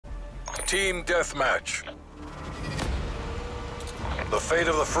Team deathmatch. The fate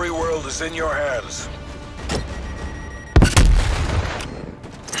of the free world is in your hands.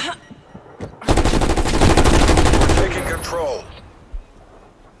 We're taking control.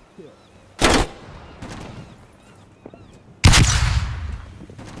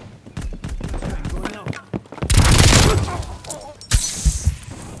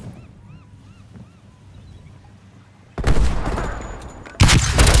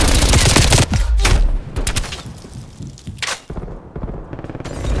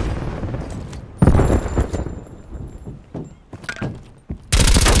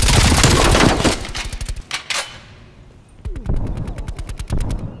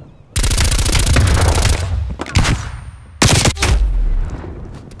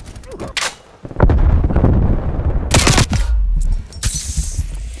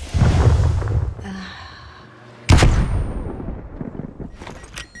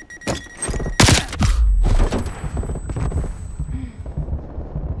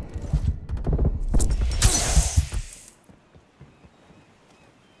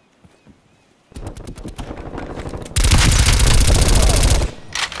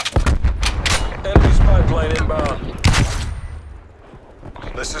 Pipeline inbound.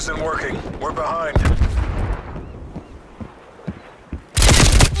 This isn't working. We're behind.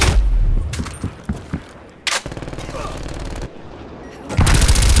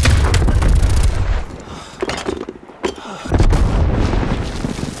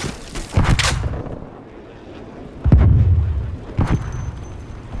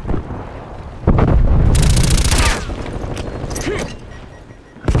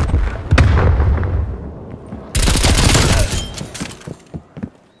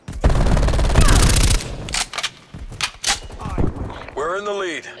 We're in the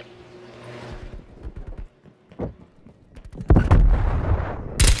lead.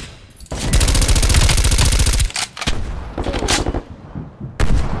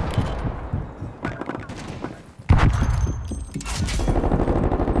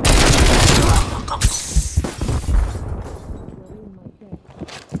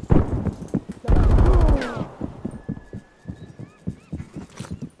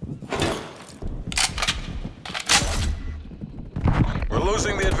 We're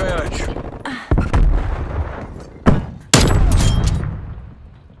losing the advantage.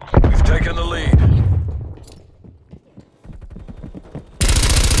 We've taken the lead.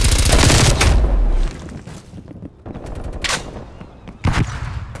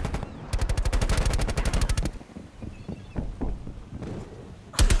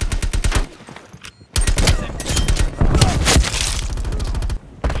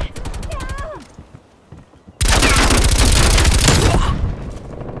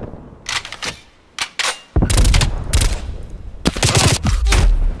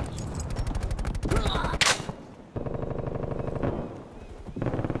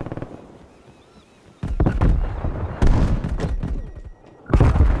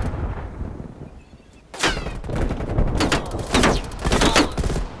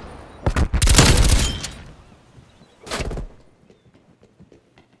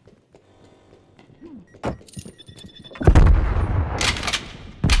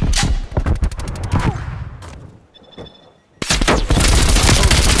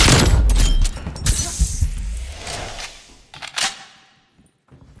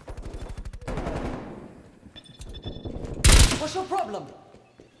 What's your problem?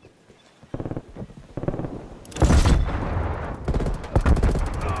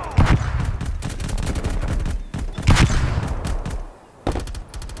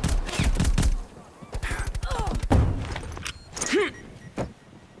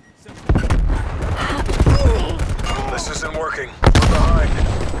 This isn't working. We're behind.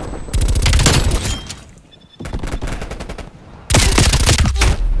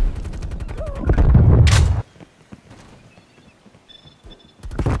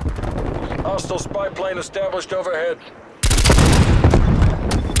 Hostile spy plane established overhead.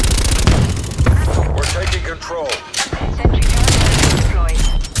 We're taking control. Sentry gun deployed.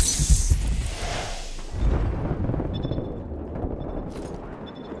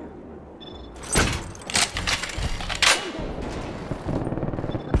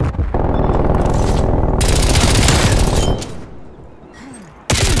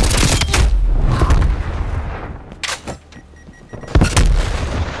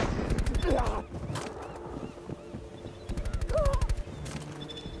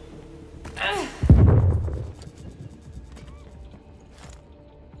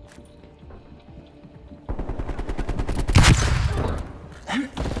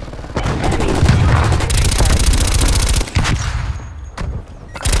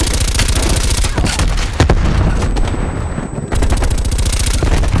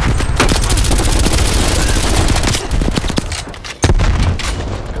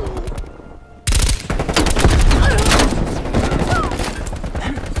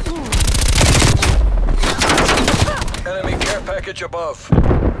 package above.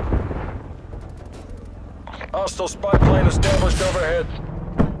 Hostile spy plane established overhead.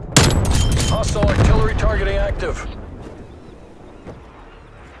 Hostile artillery targeting active.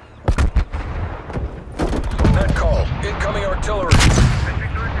 Net call. Incoming artillery.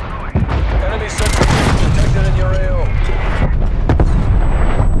 Enemy sentry detected in your AO.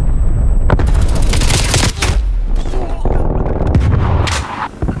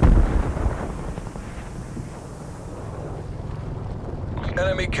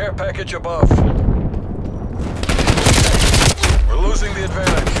 Enemy care package above. We're losing the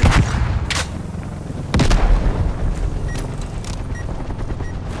advantage.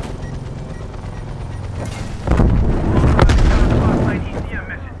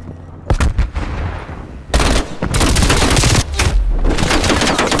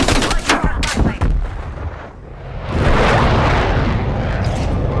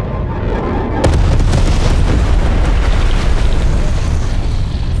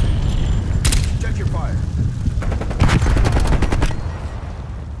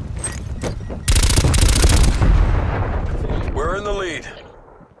 We're in the lead.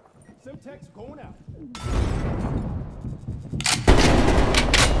 Semtex going out.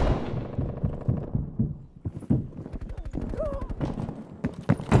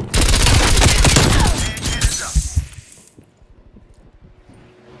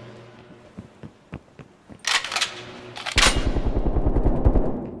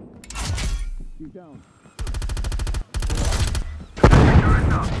 Keep down.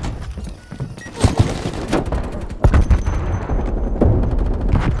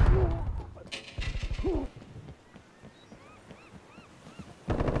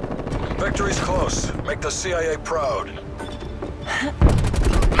 Victory's close. Make the CIA proud.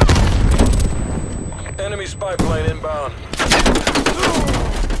 Enemy spy plane inbound.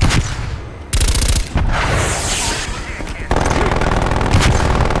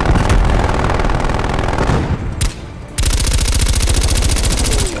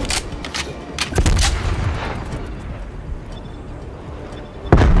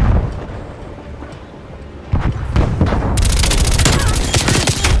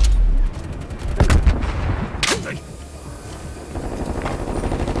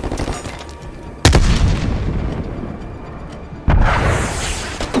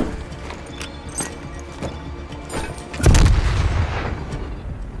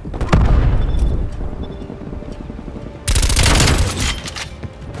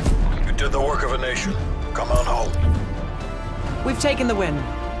 Did the work of a nation. Come on home. We've taken the win.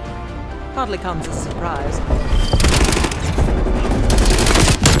 Hardly comes as a surprise.